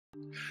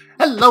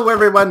Hello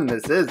everyone,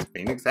 this is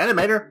Phoenix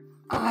Animator.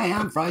 Hi,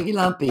 I'm Froggy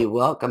Lumpy.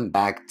 Welcome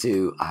back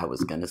to, I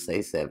was going to say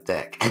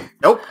SevTech.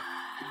 Nope.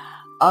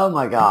 Oh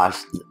my gosh,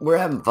 we're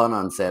having fun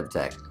on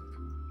SevTech.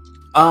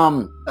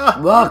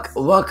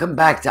 Welcome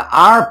back to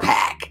our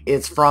pack.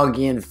 It's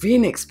Froggy and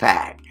Phenix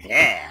pack.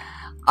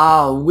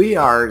 Yeah. We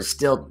are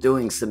still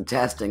doing some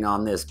testing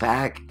on this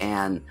pack,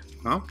 and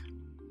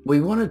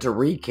we wanted to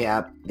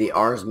recap the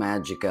Ars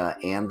Magica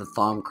and the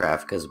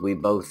Thaumcraft because we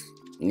both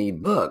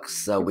need books.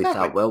 So we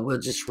thought, well, we'll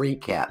just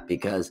recap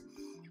because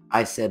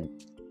I said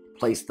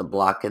place the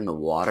block in the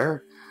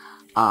water,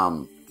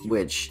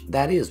 which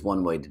that is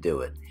one way to do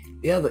it.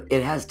 The other,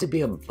 it has to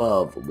be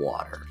above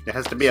water. It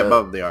has to be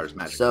above the Ars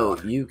Magica. So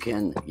water. you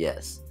can,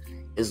 yes,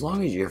 as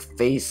long as you're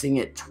facing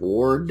it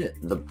toward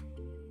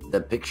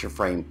the picture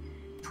frame,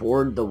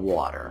 toward the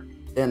water,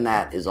 then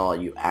that is all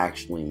you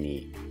actually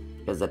need.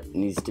 Because it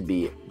needs to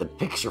be, the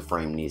picture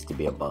frame needs to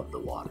be above the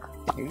water.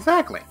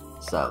 Exactly.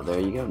 So there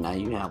you go. Now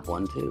you have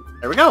one too.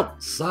 There we go.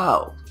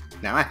 So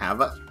now I have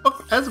a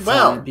book as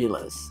well.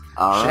 Fabulous.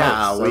 All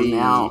right. So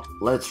now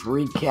let's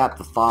recap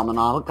the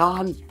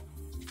Thaumonomicon.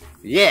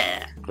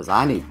 Yeah. Because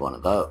I need one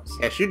of those.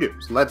 Yes, you do.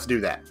 So let's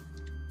do that.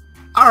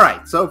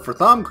 Alright, so for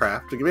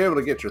Thaumcraft, to be able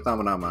to get your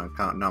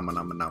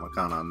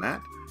Thaumonomicon on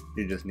that,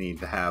 you just need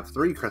to have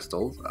 3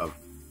 crystals of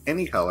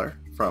any color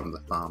from the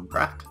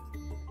Thaumcraft,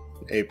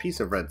 a piece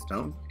of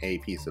redstone, a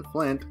piece of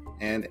flint,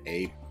 and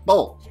a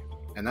bowl.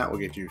 And that will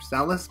get you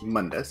Salus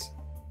Mundus.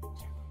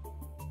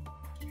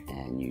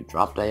 And you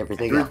dropped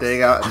everything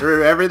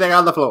threw everything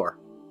on the floor.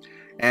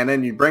 And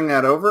then you bring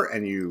that over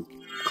and you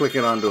click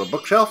it onto a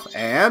bookshelf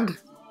and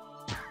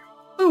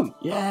boom!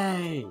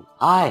 Yay!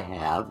 I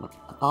have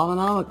a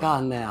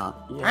Thaumonomicon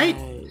now. Yay. Right?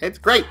 It's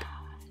great.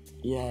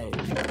 Yay!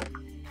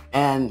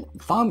 And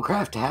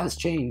Thaumcraft has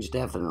changed,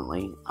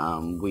 definitely.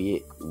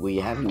 We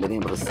haven't been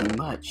able to see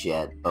much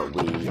yet, but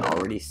we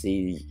already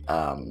see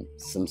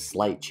some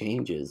slight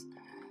changes.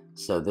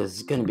 So this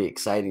is going to be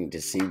exciting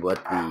to see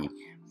what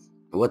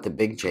the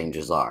big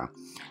changes are.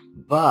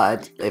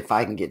 But if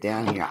I can get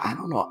down here, I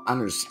don't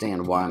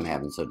understand why I'm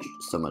having so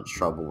much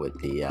trouble with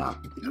the I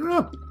don't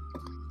know.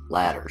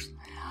 ladders.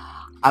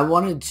 I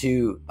wanted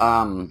to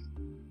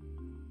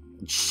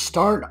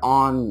start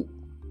on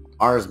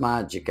Ars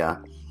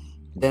Magica.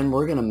 Then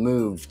we're gonna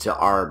move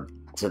to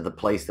the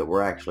place that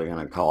we're actually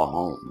gonna call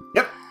home.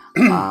 Yep.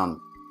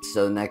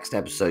 So next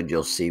episode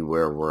you'll see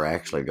where we're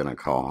actually gonna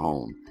call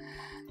home.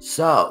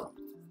 So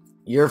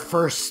your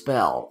first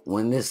spell,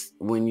 when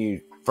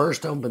you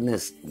first open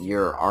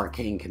your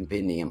Arcane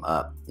Compendium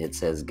up, it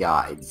says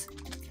guides,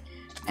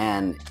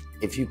 and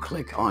if you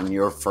click on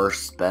your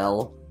first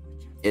spell,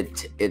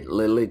 it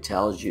literally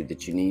tells you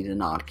that you need an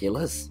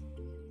Occulus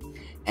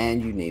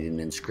and you need an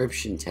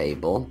inscription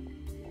table.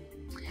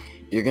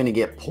 You're going to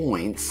get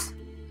points,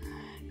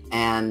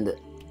 and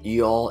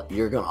you're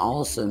going to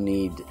also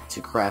need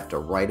to craft a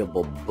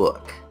writable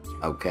book.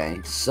 Okay,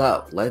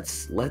 so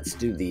let's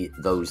do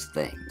those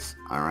things.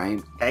 All right.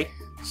 Okay.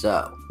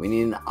 So we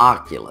need an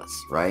Occulus,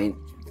 right?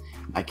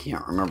 I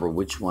can't remember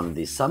which one of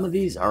these. Some of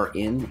these are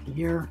in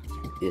here.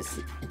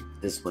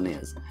 This one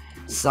is.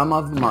 Some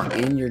of them are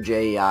in your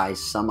JEI.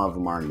 Some of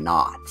them are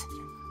not,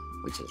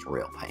 which is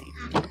real pain.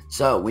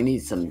 So we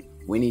need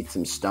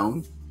some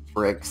stone,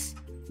 bricks.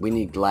 We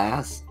need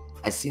glass.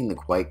 I seen the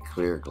quite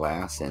clear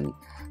glass, and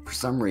for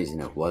some reason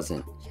it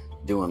wasn't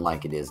doing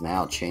like it is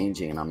now,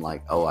 changing, and I'm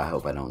like, oh, I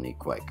hope I don't need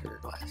quite clear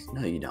glass.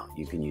 No, you don't.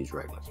 You can use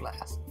regular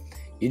glass.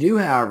 You do,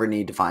 however,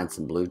 need to find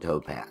some blue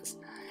topaz,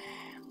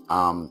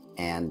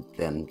 and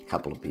then a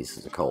couple of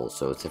pieces of coal.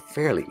 So it's a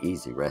fairly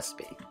easy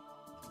recipe.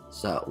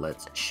 So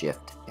let's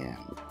shift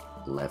and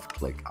left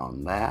click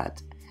on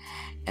that,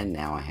 and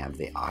now I have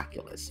the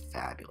Occulus.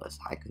 Fabulous.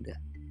 I could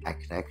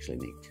actually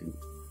make 2.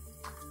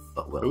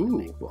 But we'll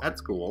make 1.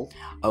 That's cool.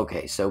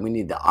 Okay, so we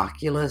need the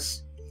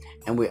Occulus,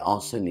 and we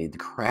also need the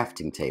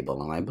crafting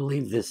table, and I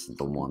believe this is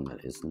the one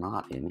that is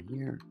not in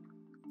here.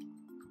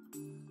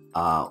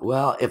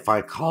 Well, if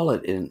I call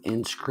it an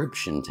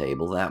inscription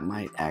table, that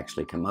might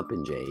actually come up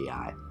in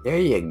JEI. There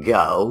you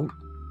go.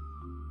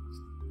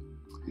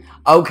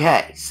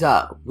 Okay,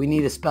 so we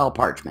need a spell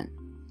parchment.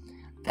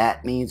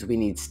 That means we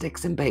need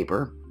sticks and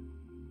paper.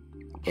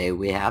 Okay,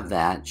 we have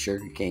that.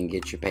 Sugarcane,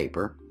 get your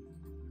paper.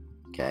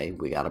 Okay,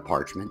 we got a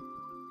parchment.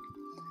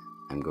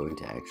 I'm going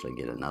to actually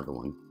get another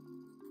one.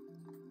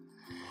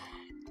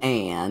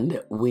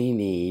 And we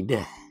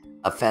need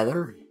a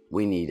feather.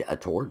 We need a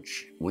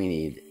torch. We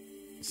need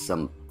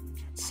some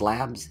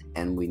slabs.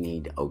 And we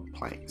need oak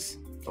planks.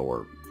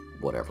 Or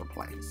whatever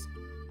planks.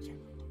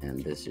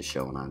 And this is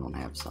showing I don't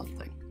have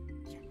something.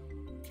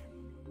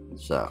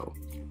 So,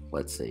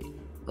 let's see.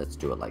 Let's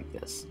do it like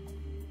this.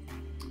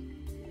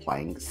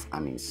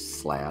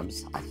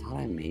 Slabs. I thought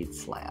I made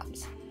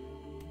slabs.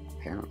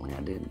 Apparently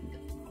I didn't.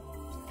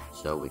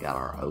 So we got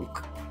our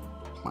oak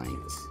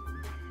planks,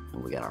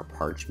 and we got our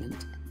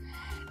parchment,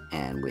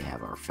 and we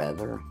have our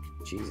feather,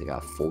 Jeez, I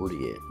got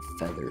 40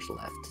 feathers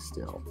left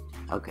still.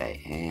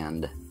 Okay,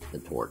 and the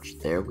torch.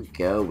 There we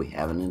go. We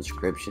have an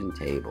inscription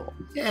table.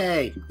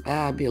 Yay!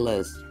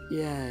 Fabulous.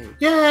 Yay.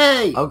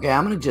 Yay! Okay,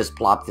 I'm going to just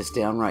plop this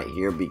down right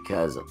here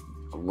because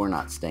we're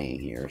not staying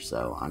here.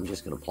 So I'm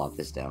just going to plop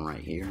this down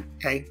right here.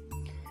 Okay.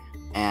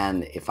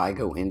 And if I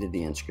go into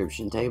the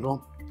inscription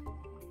table,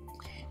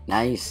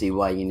 now you see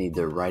why you need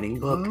the writing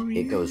book. Oh,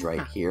 It goes right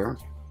yeah. here.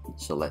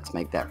 So let's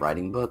make that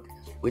writing book,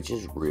 which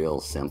is real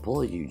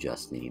simple. You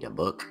just need a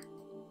book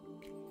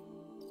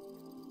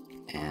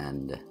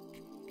and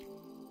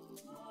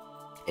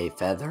a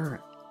feather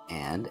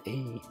and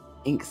a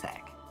ink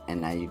sac.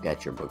 And now you've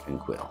got your book and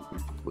quill,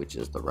 which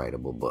is the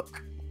writable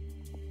book.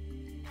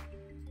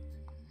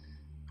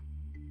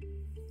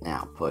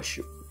 Now place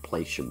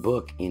your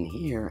book in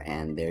here,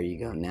 and there you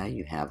go. Now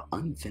you have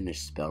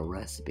unfinished spell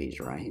recipes,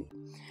 right?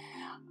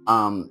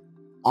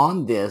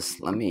 On this,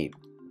 let me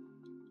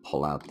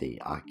pull out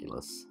the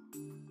Occulus.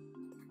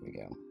 Here we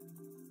go.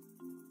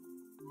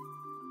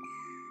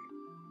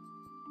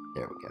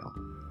 There we go.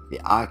 The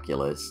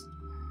Occulus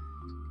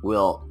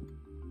will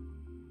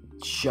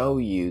show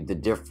you the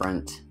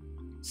different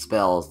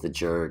spells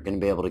that you're going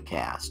to be able to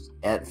cast.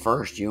 At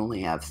first, you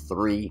only have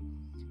 3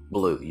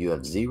 blue. You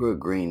have 0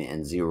 green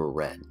and 0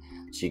 red.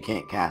 So you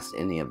can't cast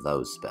any of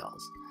those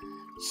spells.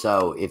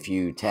 So if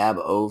you tab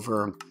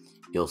over,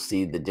 you'll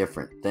see the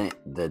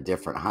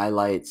different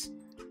highlights.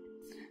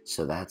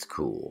 So that's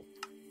cool.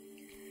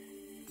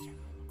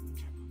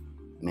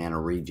 Mana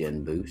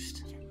regen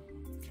boost.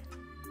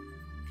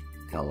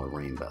 Color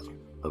rainbow.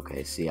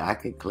 Okay, see, I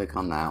could click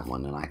on that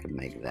one and I could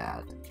make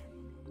that.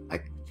 I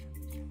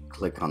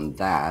click on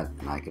that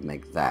and I could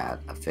make that.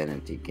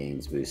 Affinity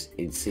gains boost.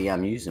 You see,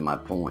 I'm using my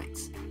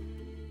points.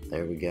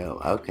 There we go.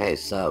 Okay,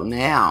 so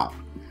now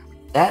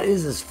that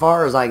is as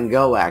far as I can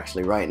go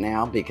actually right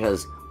now,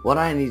 because what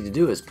I need to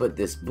do is put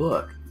this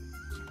book.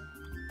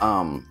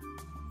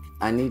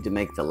 I need to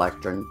make the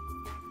lectern,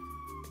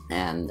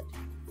 and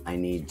I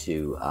need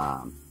to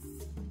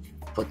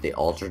put the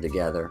altar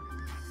together.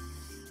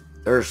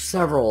 There's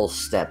several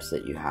steps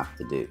that you have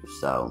to do.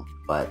 So,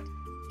 but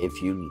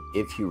if you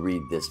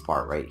read this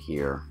part right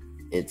here,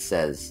 it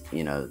says,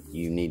 you know,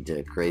 you need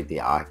to create the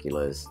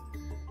Oculus,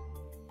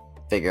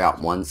 figure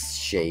out one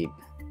shape,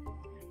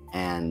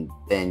 and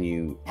then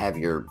you have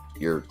your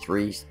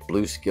 3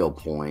 blue skill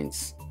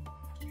points.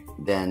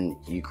 Then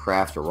you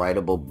craft a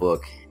writable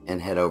book and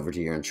head over to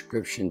your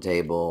inscription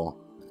table.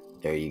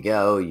 There you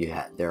go.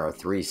 There are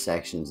 3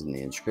 sections in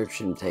the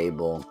inscription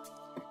table.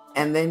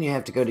 And then you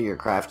have to go to your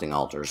crafting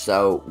altar.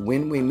 So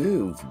when we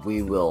move,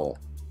 we will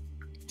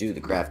do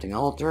the crafting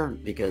altar,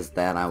 because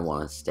that I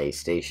want to stay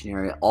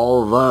stationary.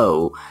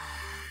 Although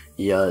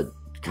you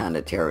kind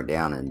of tear it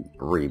down and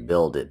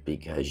rebuild it,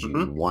 because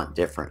you want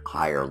different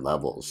higher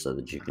levels so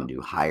that you can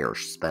do higher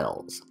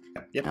spells.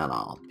 Yep. And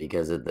all,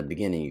 because at the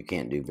beginning you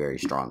can't do very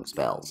strong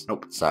spells.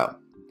 Nope. So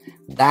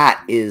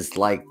that is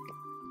like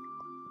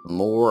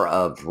more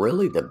of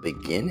really the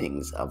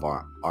beginnings of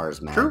our Ars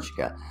Magica.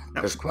 Yep.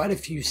 There's quite a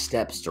few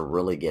steps to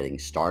really getting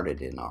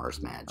started in Ars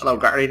Magica. Hello,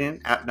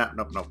 Guardian.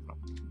 No.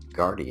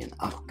 Guardian.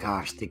 Oh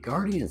gosh, the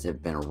Guardians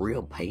have been a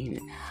real pain.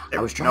 I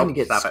was trying Nope, to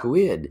get stop it.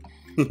 Squid,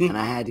 and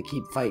I had to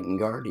keep fighting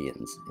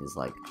Guardians. It's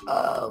like,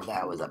 oh,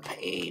 that was a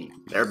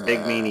pain. They're big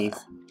meanies.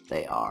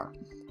 They are.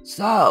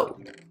 So,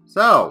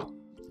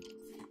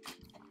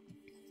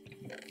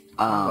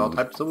 all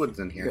types of woods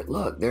in here.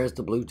 look, there's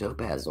the blue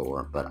topaz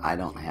ore, but I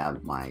don't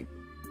have my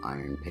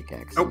iron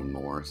pickaxe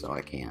anymore, so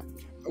I can't.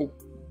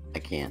 I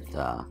can't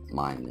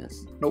mine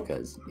this,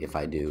 because if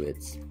I do,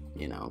 it's,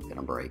 you know,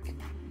 gonna break.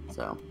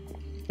 So.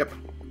 Yep.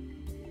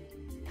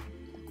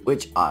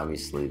 Which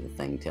obviously the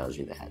thing tells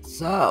you that.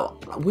 So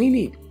we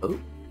need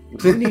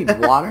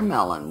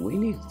watermelon. We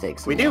need to take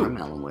some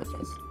watermelon with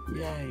us.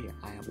 Yay!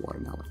 I have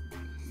watermelon.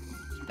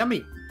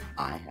 Yummy.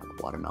 I have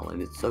watermelon.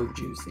 It's so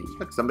juicy.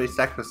 Look, somebody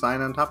stacked a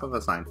sign on top of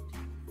a sign.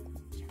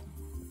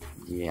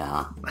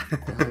 Yeah,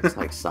 that looks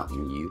like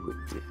something you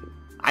would do.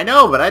 I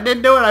know, but I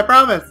didn't do it. I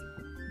promise.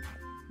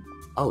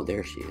 Oh,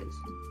 there she is.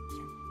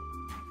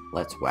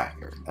 Let's whack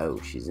her.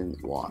 Oh, she's in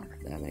the water.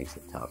 That makes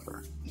it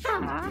tougher.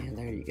 Yeah,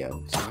 there you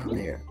go. Stand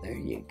there. There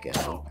you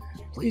go.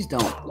 Please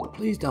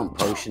don't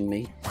potion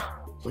me.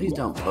 Please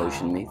don't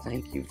potion me.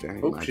 Thank you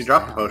very much. She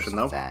dropped the potion,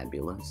 though.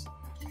 Fabulous.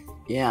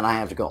 Yeah, and I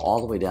have to go all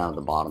the way down to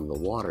the bottom of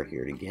the water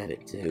here to get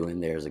it, too.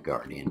 And there's a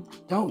guardian.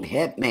 Don't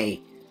hit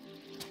me.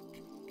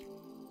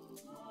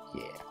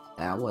 Yeah,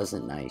 that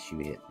wasn't nice. You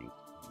hit me.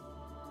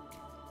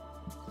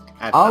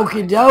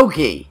 Okie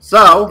dokie.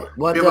 So,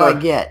 what did I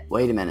get?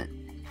 Wait a minute.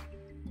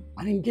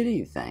 I didn't get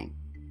anything.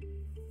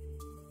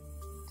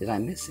 Did I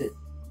miss it?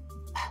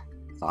 I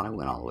thought I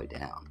went all the way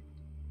down.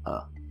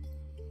 I'm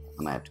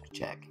gonna have to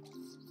check.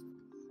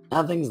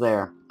 Nothing's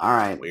there.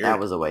 Alright, that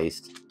was a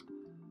waste.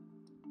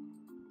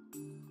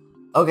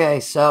 Okay,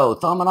 so,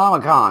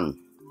 Thaumonomicon.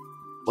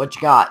 What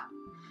you got?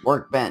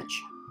 Workbench.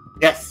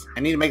 Yes,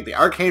 I need to make the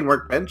Arcane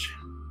Workbench.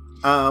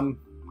 I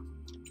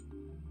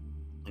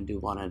do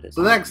one at a time.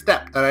 So the next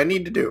step that I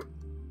need to do,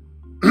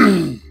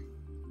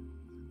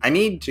 I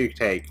need to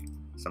take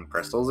some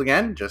crystals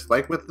again, just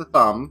like with the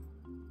thumb.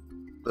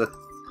 The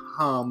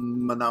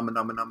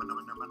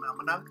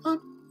Thaumonomicon.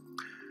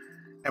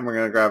 And we're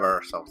going to grab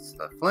ourselves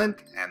the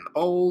flint and the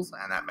bowls,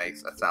 and that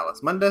makes a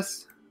Salus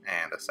Mundus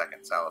and a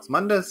second Salus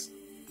Mundus.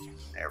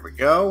 There we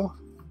go.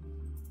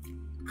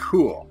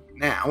 Cool.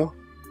 Now,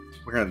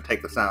 we're going to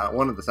take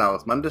one of the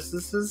Salus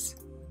Munduses,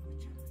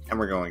 and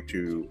we're going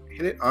to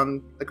hit it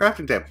on the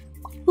crafting table.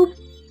 Boop.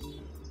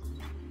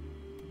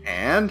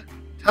 And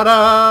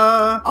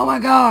ta-da! Oh my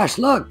gosh,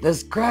 look,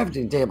 this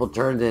crafting table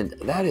turned in.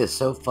 That is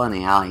so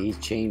funny how he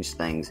changed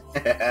things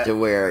to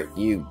where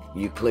you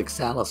click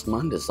Salus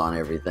Mundus on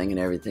everything and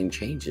everything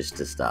changes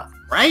to stuff.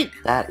 Right?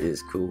 That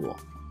is cool.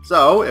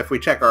 So, if we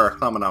check our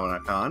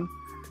Thaumonomicon,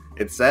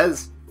 it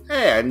says,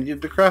 hey, I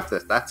need to craft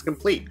this. That's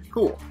complete.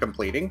 Cool.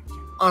 Completing.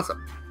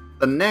 Awesome.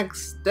 The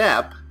next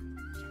step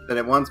that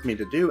it wants me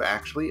to do,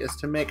 actually, is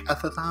to make a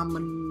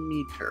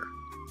thermometer.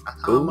 A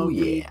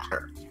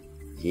thermometer.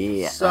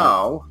 Yeah.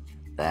 So...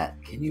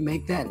 Can you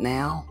make that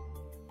now?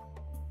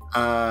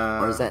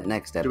 Or is that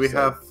next episode? Do we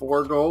have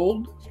 4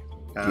 gold?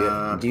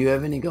 Do you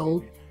have any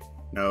gold?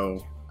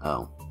 No.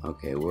 Oh,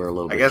 okay. We're a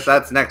little bit I guess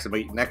that's next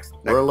week.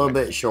 We're a little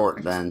bit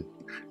short then.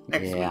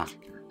 Next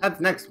week.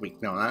 That's next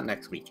week. No, not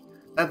next week.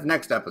 That's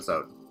next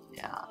episode.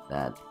 Yeah,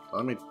 that. So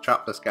let me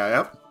chop this guy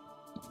up.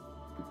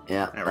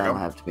 Yeah, that'll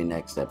have to be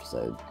next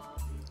episode.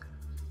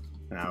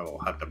 And I will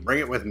have to bring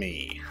it with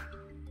me.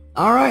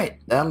 Alright,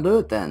 that'll do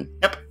it then.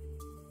 Yep.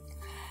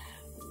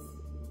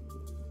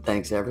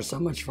 Thanks ever so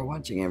much for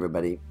watching,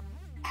 everybody.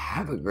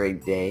 Have a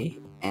great day,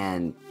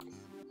 and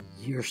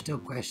you're still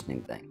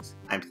questioning things.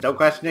 I'm still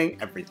questioning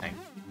everything.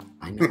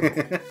 I know.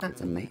 It's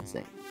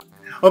amazing.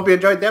 Hope you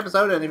enjoyed the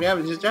episode, and if you have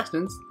any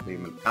suggestions, leave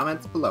them in the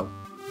comments below.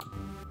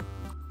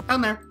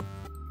 Down there.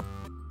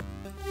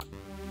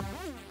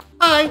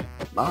 Bye.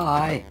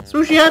 Bye.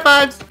 Swooshy high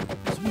fives.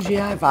 Swooshy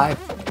high five.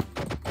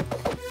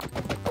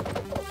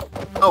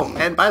 Oh,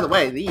 and by the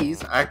way,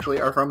 these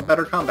actually are from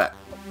Better Combat.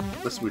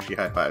 The swooshy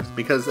high fives,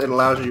 because it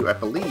allows you, I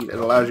believe, it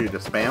allows you to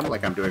spam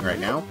like I'm doing right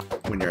now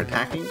when you're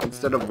attacking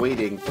instead of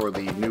waiting for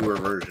the newer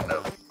version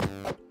of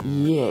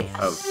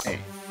because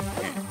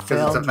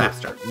it's a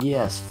faster.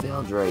 Yes,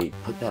 Fieldray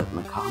put that in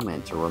the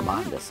comment to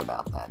remind us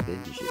about that,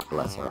 didn't she?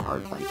 Bless her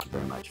heart. Thank you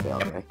very much,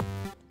 Fieldray. Yep.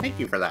 Thank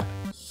you for that.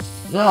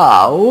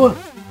 So,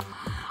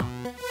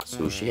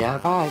 swooshy high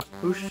five.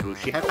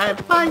 Swooshy high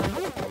five.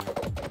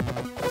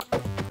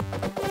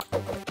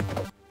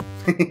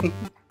 Bye.